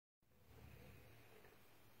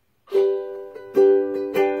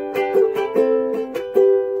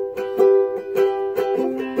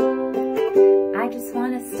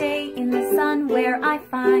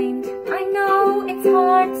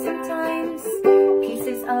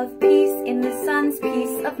of peace in the sun's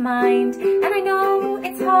peace of mind. And I know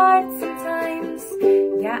it's hard sometimes,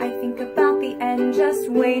 yeah, I think about the end just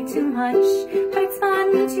way too much. But it's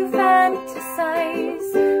fun to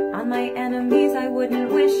fantasize on my enemies, I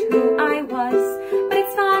wouldn't wish who I was. But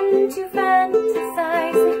it's fun to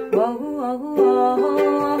fantasize. Whoa, whoa, whoa, whoa,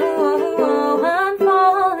 whoa, whoa, I'm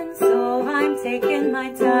falling, so I'm taking my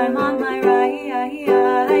time on my ride.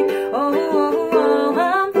 Oh, oh, oh,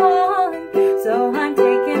 I'm falling, so I'm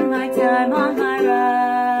taking my time on my ride.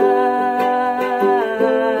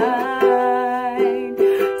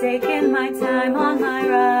 Taking my time on my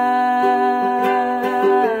ride.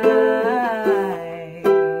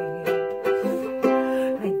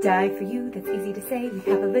 I'd die for you, that's easy to say. You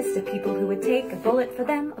have a list of people who would take a bullet for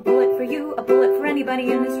them, a bullet for you, a bullet for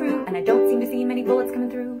anybody in this room. And I don't seem to see many bullets coming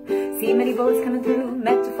through. See many bullets coming through.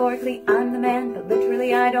 Metaphorically, I'm the man, but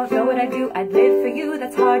literally I don't know what I'd do. I'd live for you,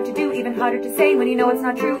 that's hard to do. Even harder to say when you know it's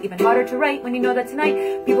not true. Even harder to write when you know that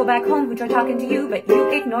tonight people back home who try talking to you, but you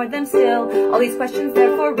ignored them still. All these questions,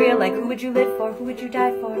 they're for real. Like, who would you live for? Who would you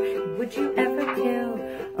die for? Who would you ever kill?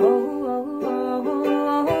 Oh, oh, oh, oh,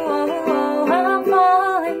 oh, oh, oh, I'm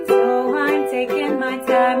falling, so I'm taking my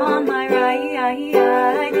time on my ride.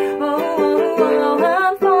 Oh, oh, oh,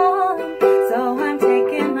 I'm falling, so I'm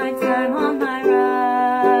taking my time on my ride.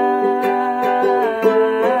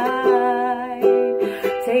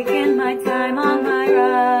 Taking my time on my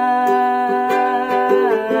ride.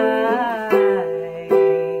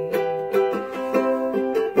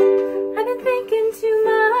 I've been thinking too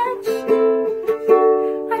much.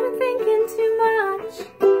 I've been thinking too much.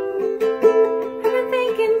 I've been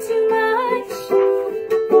thinking too much.